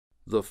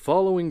The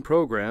following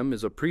program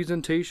is a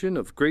presentation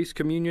of Grace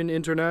Communion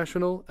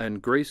International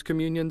and Grace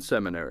Communion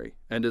Seminary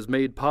and is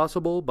made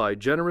possible by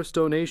generous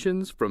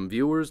donations from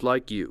viewers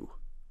like you.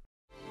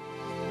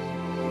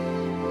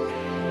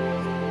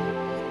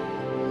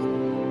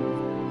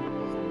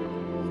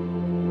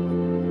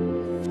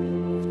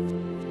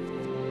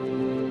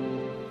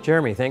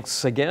 Jeremy,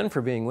 thanks again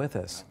for being with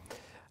us.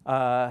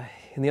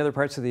 In the other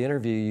parts of the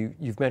interview,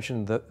 you've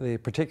mentioned the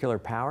particular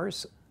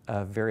powers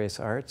of various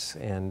arts,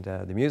 and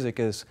the music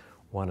is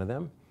one of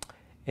them.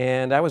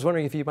 And I was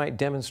wondering if you might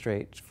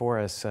demonstrate for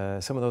us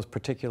some of those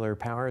particular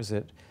powers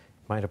that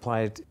might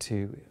apply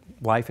to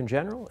life in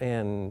general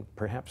and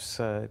perhaps,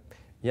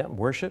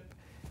 worship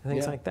and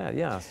things like that.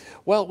 Yeah.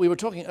 Well, we were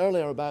talking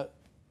earlier about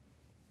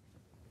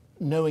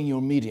knowing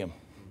your medium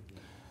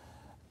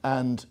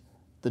and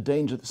the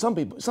danger. Some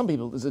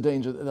people, there's a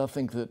danger that they'll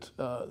think that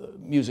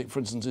music, for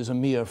instance, is a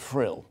mere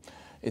frill.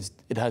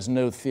 It has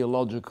no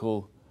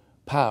theological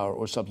power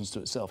or substance to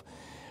itself.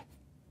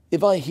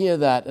 If I hear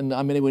that and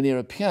I'm anywhere near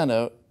a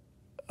piano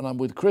and I'm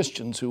with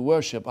Christians who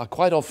worship, I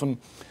quite often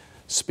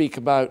speak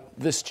about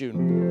this tune.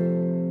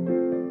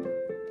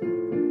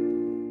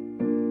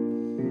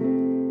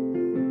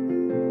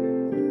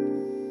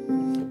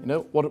 You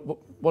know,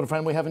 what a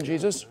friend we have in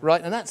Jesus,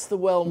 right? And that's the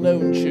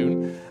well-known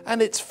tune,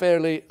 and it's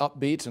fairly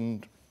upbeat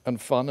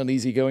and fun and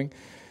easygoing.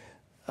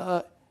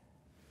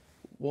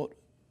 What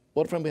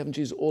a friend we have in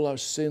Jesus, all our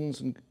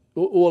sins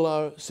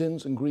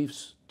and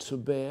griefs to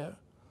bear.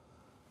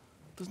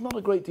 There's not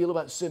a great deal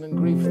about sin and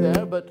grief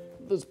there, but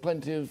there's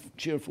plenty of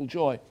cheerful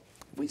joy.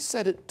 If we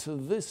set it to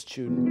this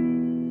tune,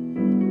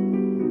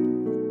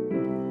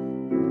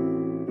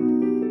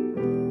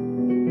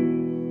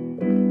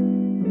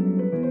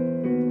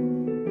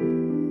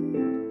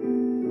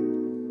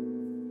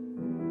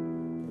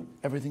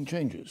 everything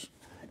changes,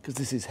 because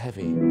this is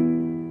heavy,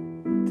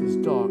 it is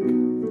dark.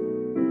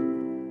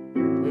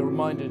 We're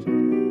reminded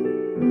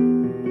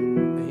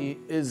He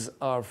is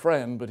our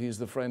friend, but He's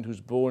the friend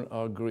who's borne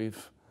our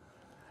grief,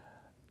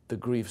 the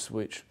griefs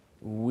which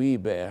we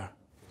bear.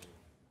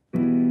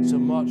 So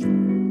much,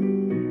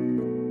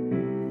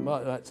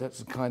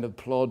 that's a kind of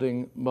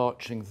plodding,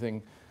 marching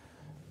thing.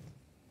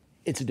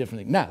 It's a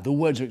different thing. Now, the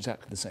words are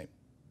exactly the same,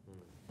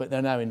 but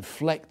they're now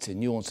inflected,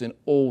 nuanced in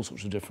all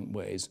sorts of different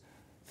ways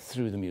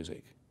through the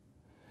music.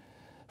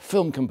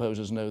 Film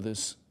composers know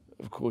this.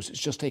 Of course, it's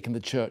just taken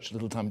the church a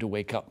little time to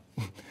wake up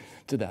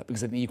to that,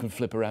 because I think you can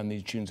flip around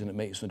these tunes and it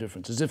makes no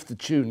difference, as if the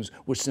tunes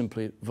were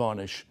simply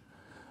varnish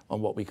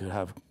on what we could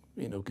have,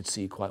 could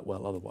see quite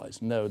well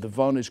otherwise. No, the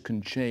varnish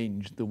can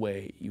change the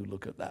way you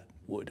look at that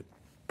wood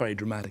very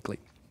dramatically.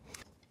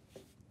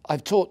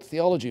 I've taught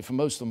theology for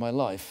most of my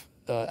life,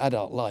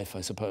 adult life, I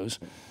suppose,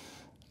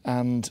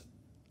 and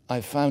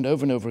I've found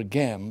over and over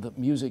again that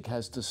music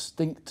has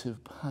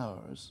distinctive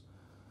powers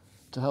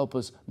to help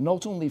us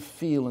not only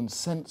feel and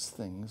sense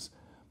things,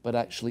 but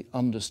actually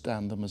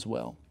understand them as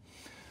well.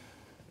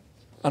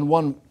 And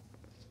one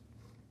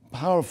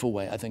powerful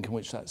way, I think, in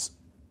which that's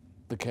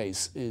the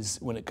case is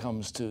when it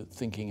comes to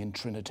thinking in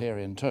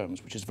Trinitarian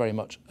terms, which is very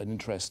much an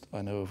interest,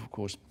 I know, of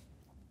course,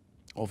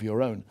 of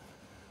your own.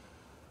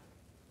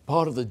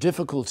 Part of the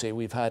difficulty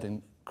we've had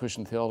in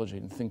Christian theology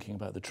in thinking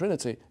about the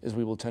Trinity is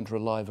we will tend to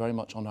rely very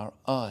much on our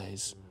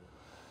eyes.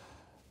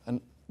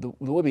 And the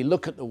way we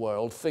look at the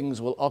world,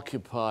 things will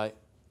occupy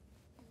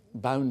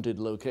bounded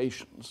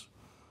locations,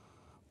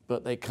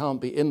 but they can't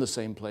be in the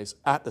same place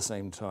at the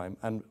same time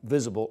and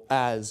visible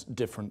as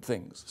different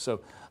things.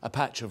 So a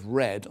patch of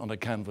red on a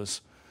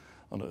canvas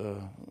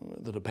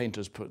that a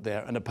painter's put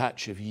there and a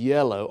patch of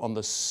yellow on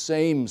the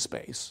same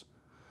space,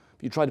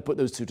 if you try to put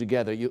those two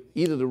together,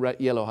 either the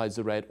yellow hides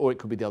the red, or it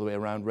could be the other way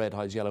around, red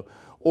hides yellow,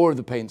 or if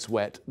the paint's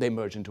wet, they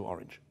merge into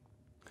orange.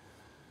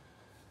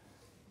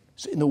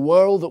 So in the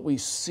world that we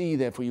see,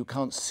 therefore, you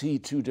can't see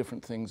two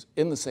different things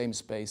in the same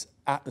space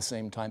at the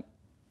same time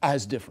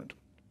as different.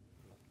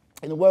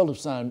 In the world of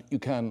sound, you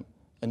can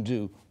and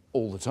do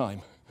all the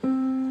time.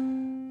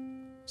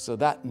 So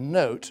that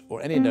note,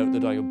 or any note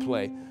that I would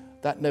play,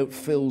 that note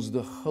fills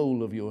the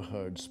whole of your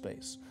heard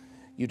space.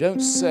 You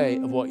don't say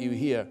of what you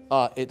hear,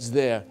 it's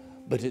there,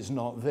 but it's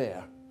not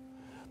there.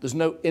 There's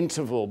no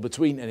interval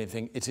between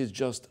anything. It is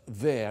just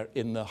there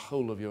in the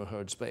whole of your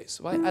heard space.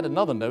 If I add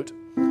another note,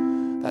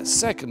 that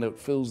second note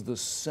fills the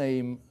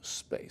same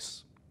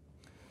space.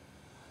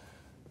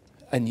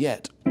 And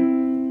yet,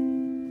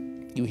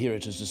 you hear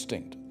it as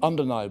distinct,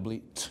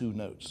 undeniably two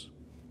notes.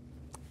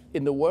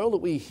 In the world that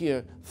we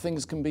hear,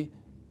 things can be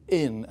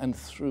in and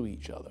through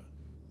each other.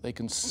 They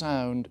can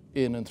sound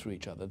in and through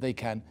each other. They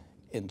can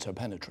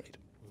interpenetrate.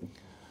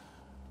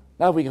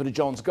 Now we go to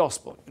John's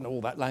Gospel,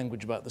 all that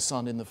language about the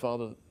Son in the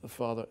Father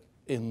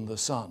in the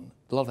Son.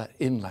 A lot of that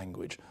in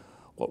language,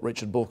 what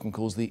Richard Balkan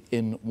calls the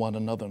in one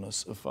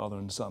anotherness of Father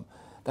and Son.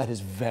 That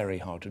is very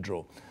hard to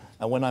draw.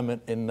 And when I'm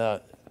in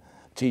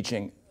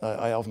teaching,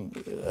 I often,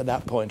 at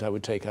that point, I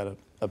would take out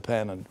a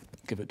pen and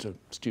give it to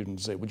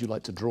students and say, would you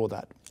like to draw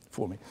that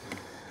for me?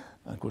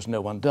 And of course,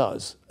 no one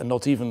does. And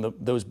not even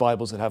those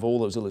Bibles that have all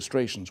those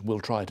illustrations will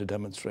try to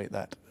demonstrate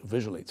that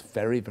visually. It's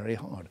very, very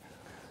hard.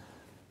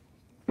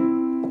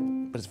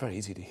 but it's very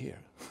easy to hear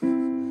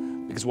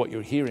because what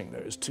you're hearing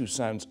there is two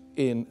sounds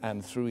in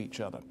and through each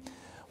other.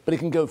 But it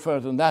can go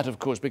further than that, of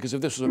course, because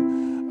if this was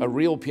a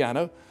real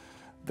piano,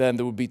 then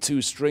there would be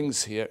two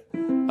strings here,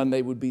 and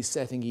they would be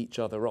setting each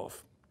other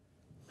off,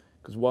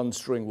 because one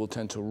string will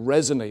tend to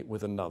resonate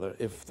with another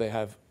if they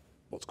have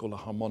what's called a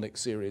harmonic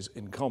series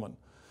in common.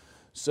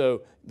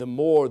 So the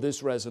more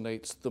this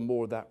resonates, the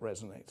more that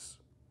resonates.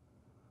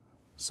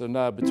 So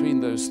now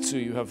between those two,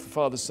 you have the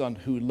Father, Son,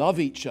 who love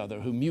each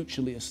other, who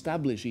mutually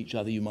establish each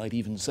other, you might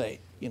even say,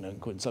 you know,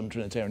 in some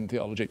Trinitarian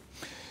theology.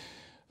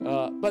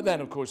 But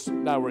then, of course,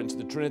 now we're into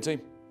the Trinity.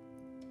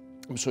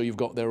 I'm sure you've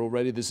got there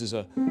already. This is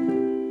a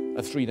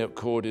three-note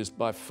chord is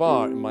by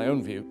far, in my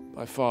own view,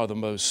 by far the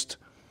most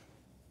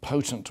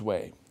potent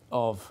way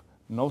of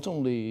not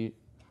only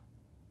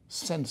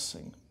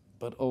sensing,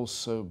 but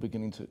also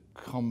beginning to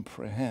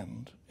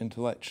comprehend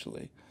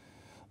intellectually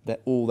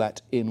that all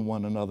that in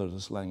one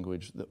another's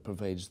language that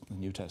pervades the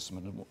New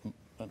Testament.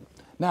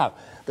 Now,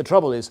 the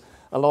trouble is,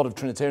 a lot of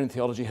Trinitarian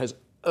theology has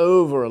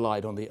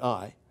over-relied on the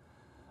I,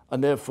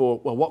 and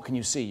therefore, well, what can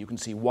you see? You can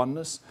see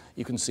oneness,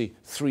 you can see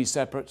three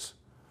separates,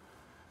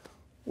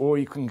 or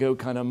you can go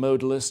kind of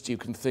modalist, you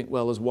can think,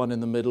 well, there's one in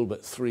the middle,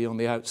 but three on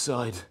the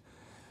outside.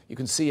 You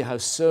can see how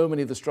so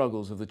many of the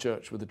struggles of the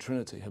church with the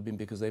Trinity have been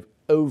because they've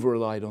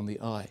over-relied on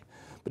the I.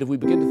 But if we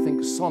begin to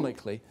think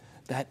sonically,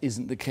 that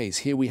isn't the case.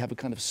 Here we have a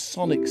kind of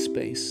sonic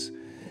space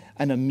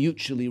and a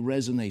mutually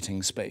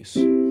resonating space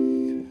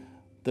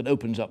that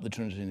opens up the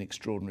Trinity in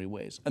extraordinary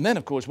ways. And then,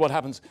 of course, what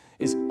happens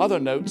is other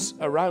notes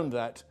around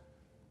that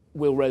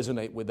will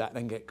resonate with that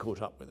and get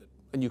caught up with it.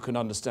 And you can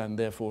understand,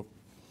 therefore,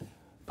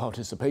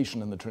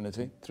 participation in the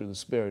Trinity through the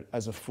Spirit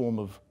as a form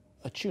of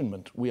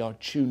attunement. We are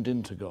tuned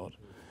into God.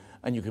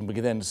 And you can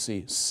begin to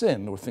see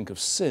sin, or think of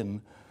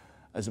sin,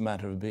 as a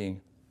matter of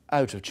being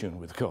out of tune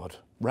with God,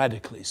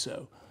 radically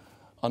so,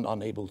 and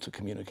unable to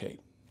communicate,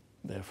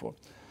 therefore.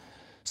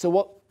 So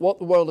what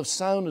the world of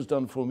sound has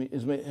done for me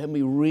is help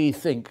me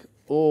rethink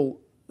all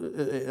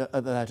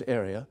that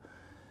area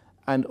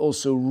and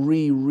also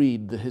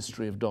reread the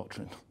history of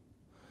doctrine.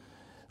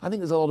 I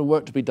think there's a lot of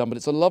work to be done, but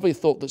it's a lovely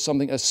thought that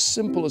something as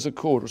simple as a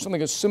chord, or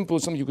something as simple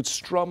as something you could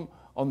strum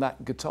on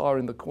that guitar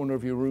in the corner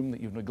of your room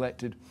that you've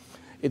neglected,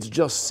 it's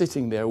just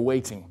sitting there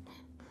waiting.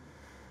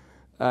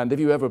 And if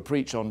you ever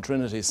preach on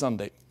Trinity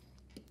Sunday,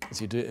 as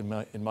you do it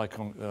in my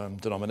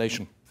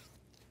denomination,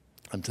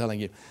 I'm telling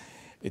you,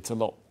 I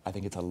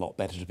think it's a lot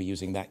better to be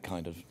using that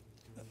kind of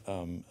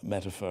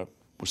metaphor,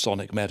 or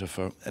sonic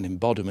metaphor, an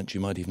embodiment,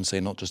 you might even say,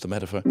 not just a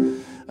metaphor,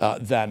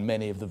 than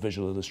many of the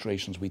visual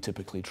illustrations we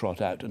typically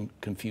trot out and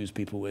confuse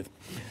people with.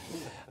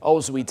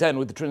 Also, with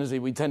the Trinity,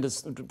 we tend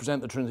to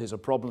present the Trinity as a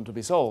problem to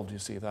be solved, you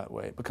see, that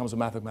way. It becomes a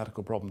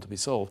mathematical problem to be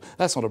solved.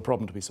 That's not a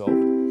problem to be solved.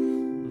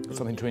 It's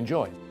something to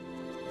enjoy.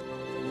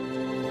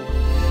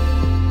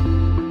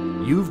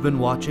 You've been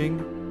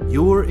watching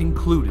You're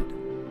Included,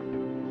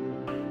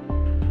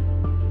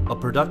 a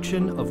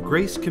production of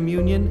Grace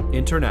Communion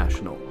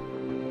International.